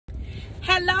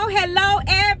Hello,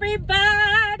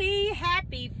 everybody.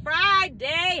 Happy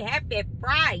Friday.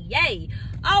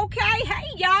 Okay, hey,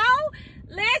 y'all.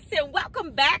 Listen,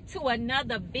 welcome back to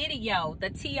another video,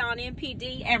 the T on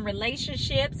NPD and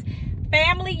relationships.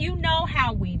 Family, you know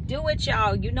how we do it,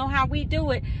 y'all. You know how we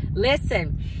do it.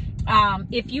 Listen,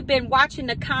 if you've been watching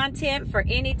the content for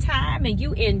any time and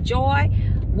you enjoy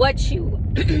what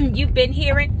you've been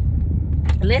hearing,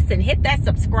 listen, hit that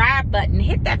subscribe button,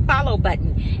 hit that follow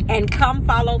button, and come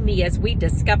follow me as we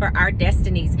discover our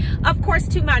destinies. Of course,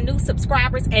 to my new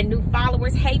subscribers and new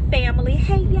followers, hey family,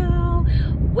 hey y'all,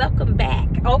 welcome back.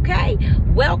 Okay,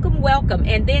 welcome.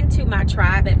 And then to my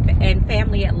tribe and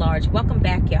family at large, welcome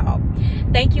back, y'all.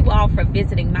 Thank you all for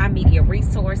visiting my media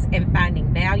resource and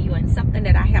finding value in something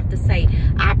that I have to say.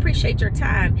 I appreciate your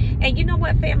time. And you know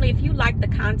what, family, if you like the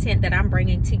content that I'm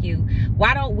bringing to you,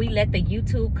 why don't we let the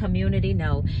YouTube community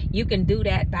know? You can do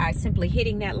that by simply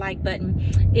hitting that like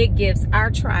button. It gives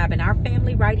our tribe and our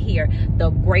family right here the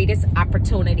greatest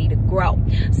opportunity to grow.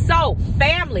 So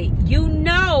family, you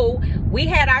know, we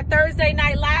had our Thursday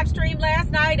night live stream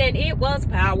last night and it was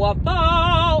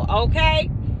powerful. Okay,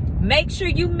 make sure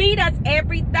you meet us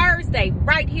every Thursday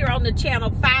right here on the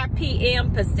channel, 5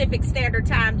 p.m. Pacific Standard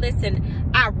Time.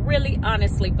 Listen, I really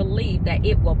honestly believe that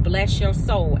it will bless your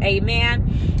soul.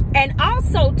 Amen. And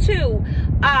also too,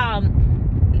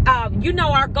 you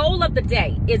know, our goal of the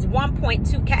day is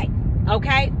 1.2K.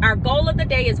 Okay, our goal of the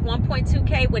day is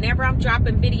 1.2K. Whenever I'm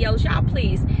dropping videos, y'all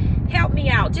please help me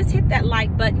out. Just hit that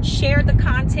like button, share the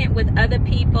content with other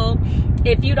people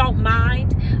if you don't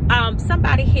mind.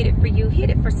 Somebody hit it for you, hit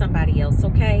it for somebody else,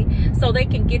 okay, so they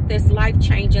can get this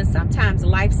life-changing, sometimes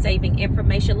life-saving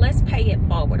information. Let's pay it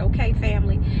forward, okay,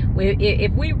 family?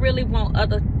 If we really want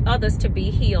others to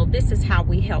be healed, this is how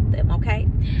we help them. Okay,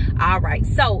 all right,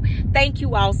 so thank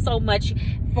you all so much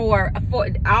for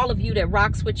all of you that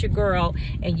rocks with your girl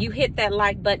and you hit that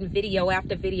like button video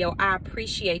after video. I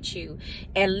appreciate you.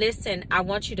 And listen, I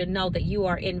want you to know that you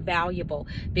are invaluable,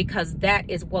 because that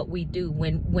is what we do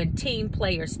when team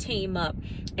players team up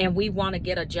and we want to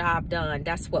get a job done.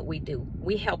 That's what we do.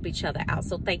 We help each other out.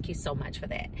 So thank you so much for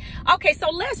that. Okay, so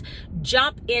let's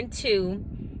jump into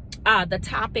the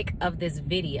topic of this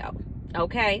video.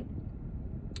 Okay,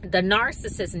 the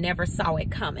narcissist never saw it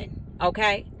coming.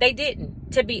 Okay, they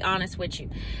didn't, to be honest with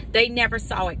you. They never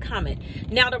saw it coming.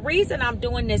 Now, the reason I'm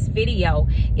doing this video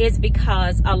is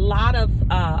because a lot of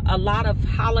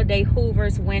holiday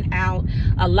hoovers went out.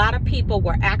 A lot of people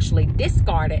were actually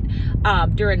discarded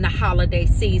during the holiday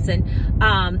season.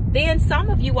 Then some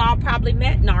of you all probably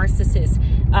met narcissists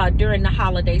during the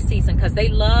holiday season, because they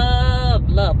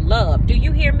love, do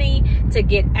you hear me, to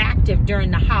get active during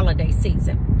the holiday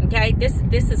season. Okay,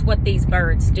 this is what these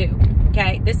birds do.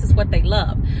 Okay, this is what they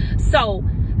love. So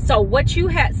what you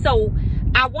had, so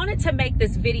I wanted to make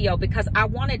this video because I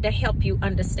wanted to help you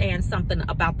understand something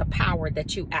about the power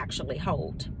that you actually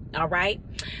hold. All right,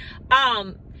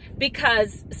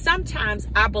 because sometimes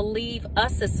I believe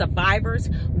us as survivors,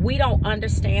 we don't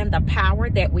understand the power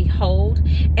that we hold.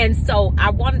 And so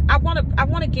I want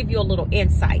to give you a little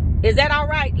insight. Is that all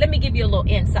right? Let me give you a little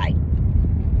insight.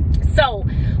 So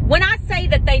when I say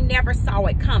that they never saw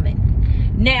it coming,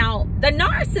 now the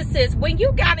narcissist, when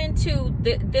you got into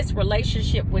this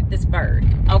relationship with this bird,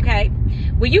 okay,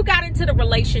 when you got into the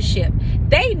relationship,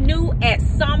 they knew at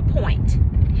some point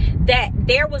that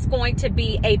there was going to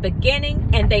be a beginning,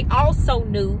 and they also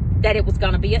knew that it was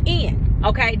going to be an end.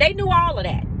 Okay, they knew all of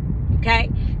that. Okay,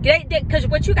 because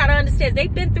what you got to understand is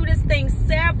they've been through this thing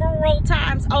several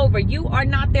times over. You are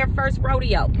not their first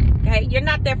rodeo. Okay, you're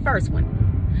not their first one.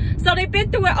 So they've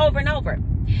been through it over and over.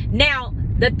 Now,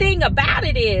 the thing about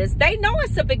it is they know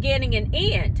it's a beginning and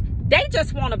end. They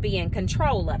just want to be in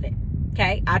control of it.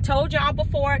 Okay, I told y'all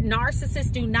before,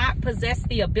 narcissists do not possess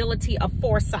the ability of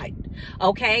foresight.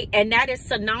 Okay, and that is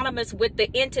synonymous with the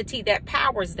entity that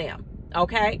powers them.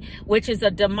 Okay, which is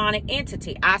a demonic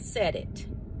entity. I said it.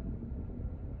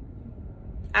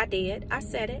 I did. I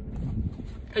said it.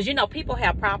 Because, you know, people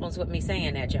have problems with me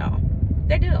saying that, y'all.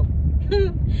 They do.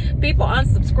 People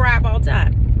unsubscribe all the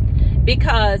time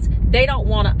because they don't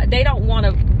want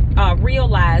to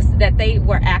realize that they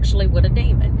were actually with a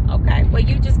demon. Okay, well,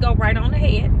 you just go right on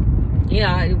ahead, you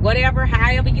know, whatever,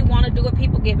 however you want to do it.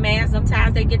 People get mad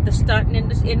sometimes. They get the stunting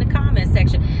in the comment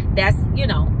section. That's, you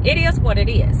know, it is what it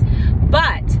is.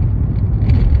 But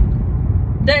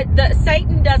the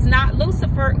Satan does not,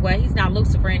 Lucifer, well, he's not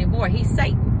Lucifer anymore, he's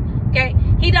Satan. Okay,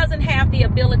 he doesn't have the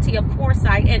ability of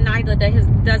foresight, and neither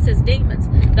does his demons.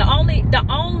 The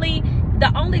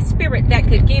only spirit that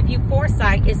could give you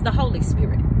foresight is the Holy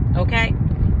Spirit. Okay,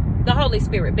 The Holy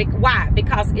Spirit. Why?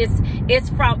 Because it's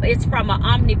from an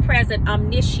omnipresent,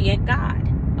 omniscient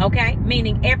God. Okay?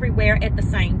 Meaning everywhere at the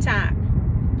same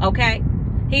time. Okay?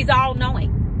 He's all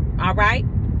knowing. All right?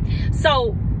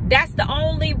 So that's the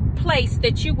only place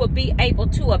that you will be able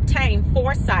to obtain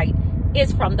foresight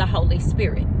is from the Holy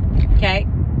Spirit. Okay?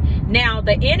 Now,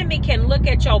 the enemy can look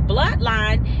at your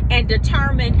bloodline and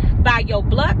determine by your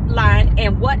bloodline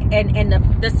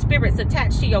and the spirits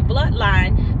attached to your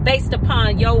bloodline based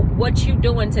upon what you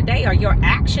doing today or your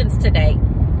actions today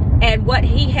and what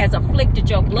he has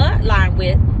afflicted your bloodline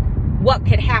with, what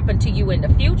could happen to you in the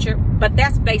future. But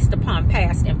that's based upon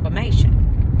past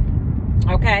information.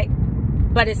 Okay?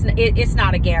 But it's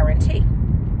not a guarantee.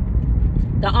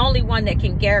 The only one that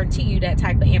can guarantee you that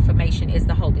type of information is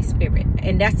the Holy Spirit.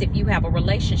 And that's if you have a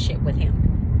relationship with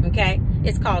him. Okay?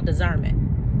 It's called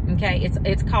discernment. Okay?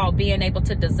 It's called being able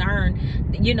to discern,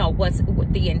 you know, what's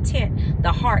the intent,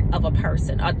 the heart of a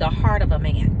person, or the heart of a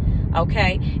man.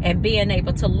 Okay? And being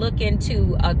able to look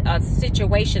into a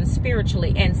situation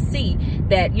spiritually and see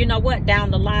that, you know what,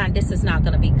 down the line, this is not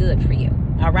going to be good for you.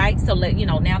 All right? So,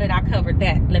 now that I covered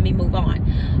that, let me move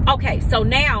on. Okay, so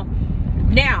now,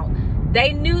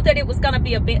 they knew that it was going to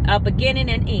be a beginning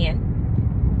and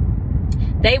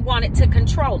end. They wanted to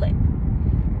control it.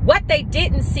 What they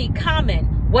didn't see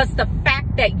coming was the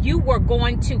fact that you were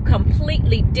going to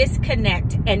completely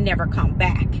disconnect and never come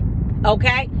back.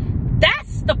 Okay?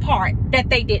 That's the part that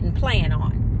they didn't plan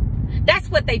on. That's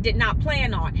what they did not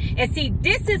plan on. And see,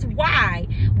 this is why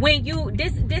when you do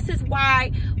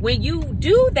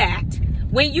that,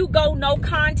 when you go no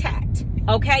contact,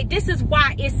 okay, this is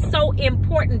why it's so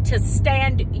important to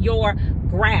stand your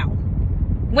ground.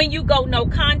 When you go no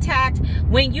contact,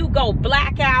 when you go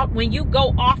blackout, when you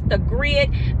go off the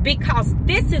grid, because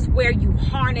this is where you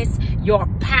harness your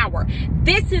power.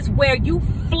 This is where you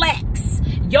flex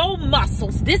your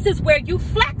muscles. This is where you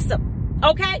flex them.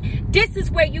 Okay? This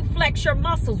is where you flex your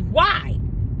muscles. Why?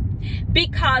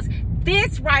 Because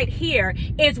this right here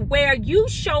is where you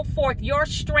show forth your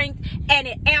strength and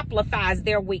it amplifies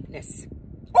their weakness.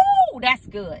 Oh, that's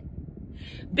good.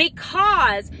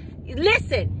 Because,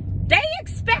 listen, they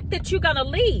expect that you're going to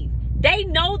leave. They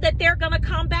know that they're going to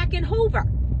come back and hoover.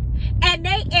 And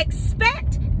they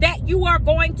expect that you are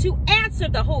going to answer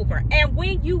the hoover. And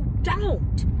when you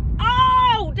don't,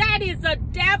 oh, that is a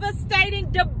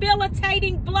devastating,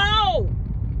 debilitating blow.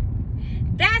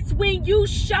 That's when you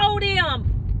show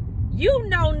them, you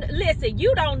know, listen,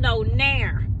 you don't know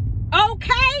now.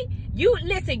 Okay? You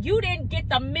listen, you didn't get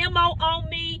the memo on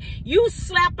me. You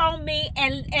slap on me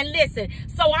and listen.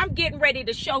 So I'm getting ready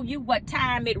to show you what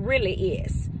time it really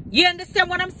is. You understand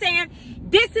what I'm saying?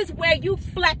 This is where you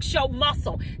flex your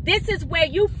muscle. This is where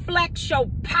you flex your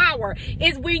power.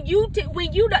 Is when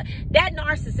that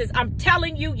narcissist, I'm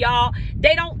telling you, y'all,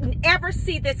 they don't ever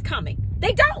see this coming.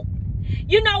 They don't.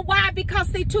 You know why? Because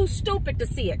they're too stupid to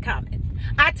see it coming.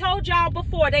 I told y'all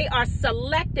before, they are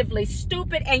selectively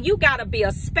stupid, and you got to be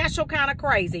a special kind of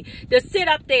crazy to sit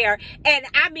up there and,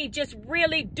 I mean, just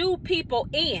really do people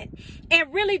in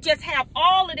and really just have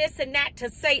all of this and that to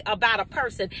say about a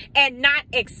person and not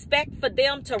expect for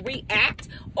them to react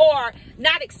or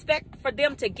not expect for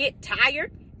them to get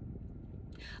tired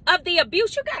of the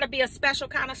abuse. You got to be a special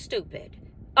kind of stupid.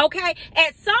 Okay,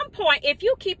 at some point, if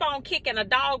you keep on kicking a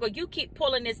dog or you keep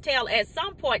pulling his tail, at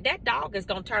some point, that dog is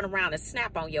going to turn around and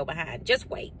snap on your behind. Just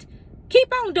wait.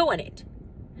 Keep on doing it.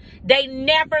 They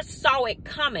never saw it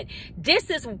coming. This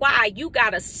is why you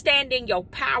got to stand in your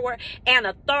power and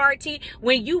authority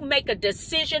when you make a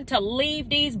decision to leave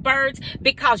these birds,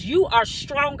 because you are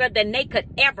stronger than they could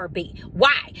ever be.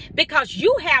 Why? Because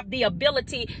you have the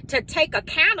ability to take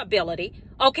accountability.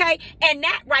 Okay, and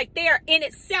that right there in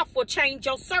itself will change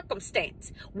your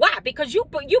circumstance. Why? Because you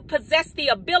possess the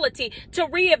ability to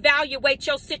reevaluate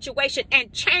your situation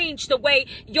and change the way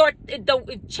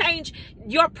change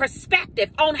your perspective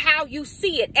on how you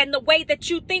see it and the way that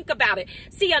you think about it.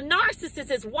 See, a narcissist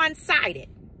is one-sided.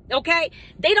 Okay,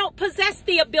 they don't possess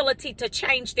the ability to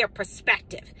change their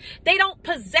perspective. They don't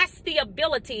possess the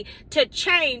ability to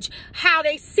change how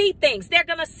they see things. They're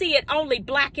going to see it only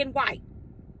black and white.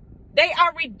 They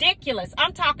are ridiculous.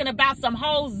 I'm talking about some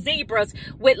whole zebras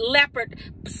with leopard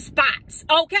spots.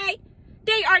 Okay?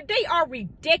 They are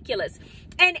ridiculous.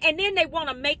 And then they want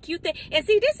to make you think. And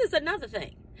see, this is another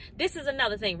thing. This is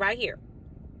another thing right here.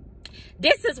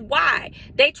 This is why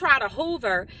they try to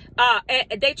hoover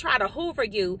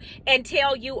you and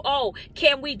tell you, oh,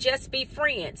 can we just be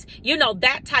friends? You know,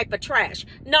 that type of trash.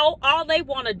 No, all they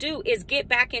want to do is get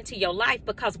back into your life,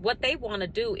 because what they want to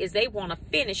do is they want to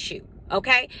finish you.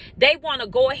 Okay, they want to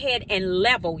go ahead and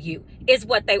level you is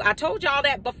what I told y'all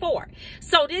that before.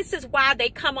 So this is why they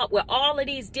come up with all of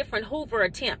these different Hoover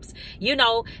attempts. You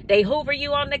know, they Hoover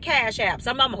you on the Cash App.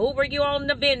 Some of them Hoover you on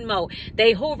the Venmo.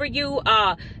 They Hoover you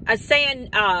saying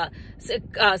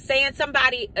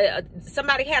somebody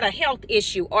had a health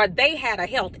issue, or they had a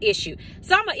health issue.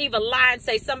 Some will even lie and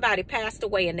say somebody passed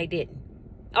away and they didn't.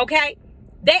 Okay,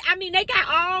 they got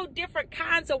all different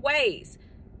kinds of ways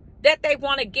that they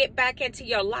want to get back into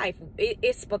your life.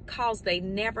 It's because they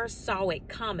never saw it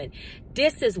coming.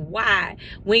 This is why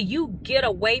when you get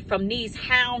away from these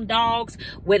hound dogs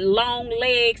with long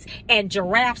legs and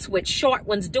giraffes with short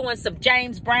ones doing some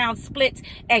James Brown splits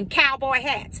and cowboy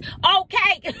hats,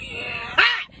 okay,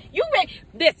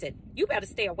 listen, you better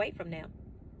stay away from them.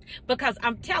 Because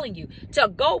I'm telling you, to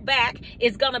go back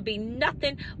is going to be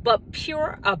nothing but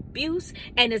pure abuse,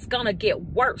 and it's going to get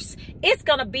worse. It's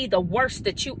going to be the worst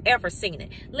that you ever seen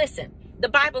it. Listen, the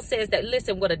Bible says that,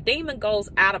 listen, when a demon goes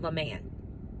out of a man,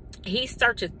 he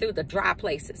searches through the dry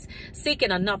places,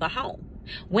 seeking another home.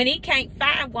 When he can't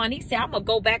find one, he said, I'm going to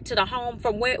go back to the home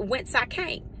from whence I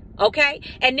came. Okay,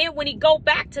 and then when he go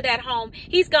back to that home,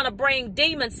 he's gonna bring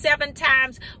demons 7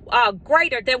 times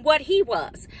greater than what he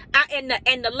was. And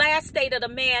the last state of the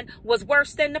man was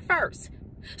worse than the first.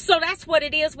 So that's what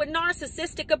it is with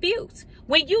narcissistic abuse.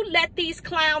 When you let these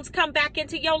clowns come back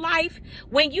into your life,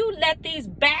 when you let these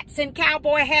bats and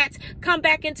cowboy hats come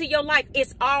back into your life,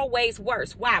 it's always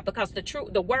worse. Why? Because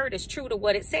the word is true to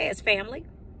what it says, family.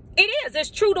 It is. It's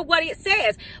true to what it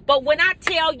says. But when I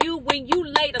tell you, when you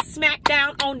lay the smack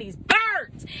down on these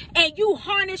birds and you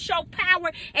harness your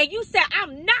power and you say,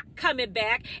 I'm not coming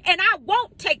back and I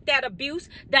won't take that abuse,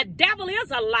 the devil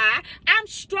is a lie. I'm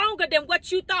stronger than what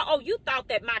you thought. Oh, you thought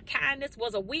that my kindness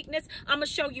was a weakness. I'm going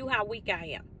to show you how weak I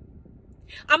am.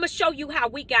 I'm going to show you how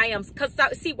weak I am. Because,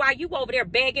 see, while you over there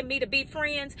begging me to be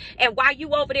friends, and while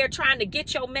you over there trying to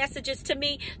get your messages to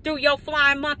me through your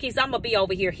flying monkeys, I'm going to be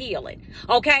over here healing.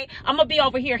 Okay? I'm going to be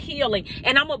over here healing.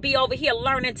 And I'm going to be over here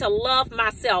learning to love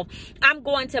myself. I'm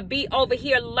going to be over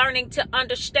here learning to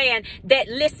understand that,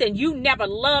 listen, you never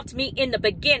loved me in the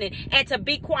beginning. And to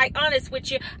be quite honest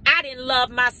with you, I didn't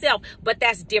love myself. But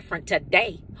that's different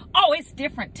today. Oh, it's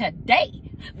different today.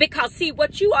 Because see,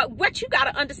 what you got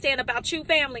to understand about you,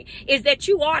 family, is that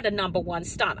you are the #1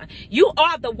 stunner. You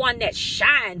are the one that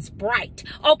shines bright.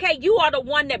 Okay, you are the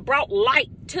one that brought light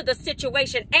to the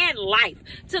situation and life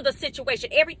to the situation.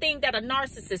 Everything that a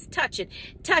narcissist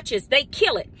touches, they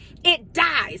kill it. It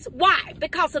dies. Why?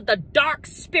 Because of the dark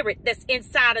spirit that's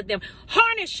inside of them.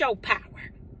 Harness your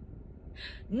power.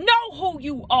 Know who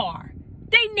you are.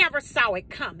 They never saw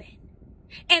it coming.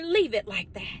 And leave it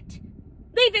like that.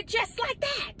 Leave it just like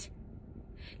that.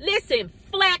 Listen,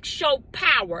 flex your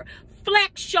power.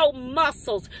 Flex your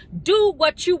muscles. Do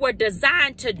what you were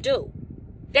designed to do.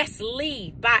 That's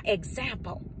lead by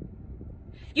example.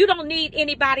 You don't need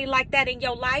anybody like that in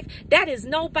your life. That is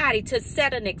nobody to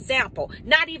set an example.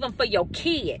 Not even for your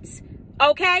kids.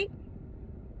 Okay?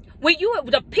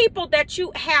 The people that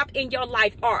you have in your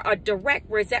life are a direct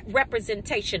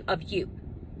representation of you.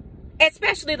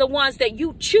 Especially the ones that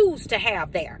you choose to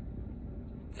have there.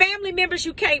 Family members,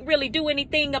 you can't really do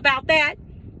anything about that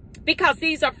because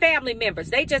these are family members.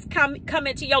 They just come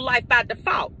into your life by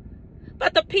default.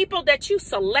 But the people that you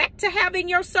select to have in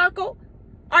your circle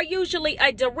are usually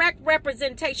a direct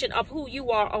representation of who you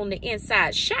are on the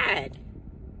inside. Shine.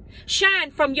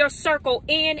 Shine from your circle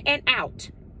in and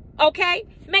out. Okay?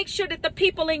 Make sure that the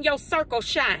people in your circle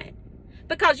shine.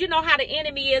 Because you know how the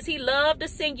enemy is. He loves to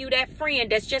send you that friend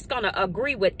that's just going to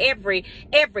agree with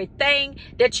everything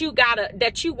that you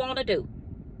want to do.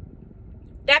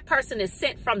 That person is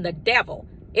sent from the devil.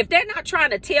 If they're not trying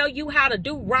to tell you how to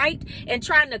do right and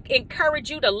trying to encourage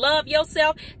you to love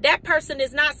yourself, that person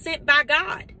is not sent by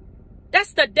God.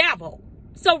 That's the devil.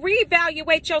 So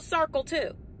reevaluate your circle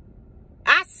too.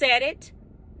 I said it.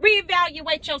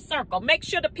 Reevaluate your circle. Make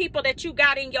sure the people that you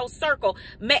got in your circle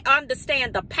may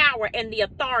understand the power and the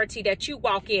authority that you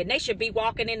walk in. They should be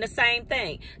walking in the same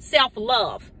thing.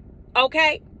 Self-love.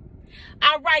 Okay?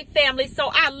 All right, family.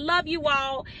 So I love you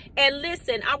all. And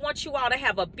listen, I want you all to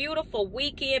have a beautiful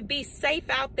weekend. Be safe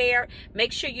out there.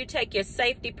 Make sure you take your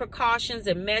safety precautions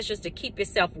and measures to keep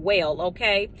yourself well,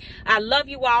 okay? I love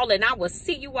you all, and I will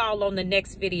see you all on the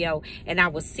next video, and I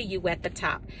will see you at the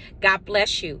top. God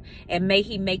bless you, and may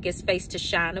he make his face to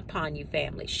shine upon you,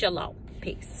 family. Shalom.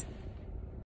 Peace.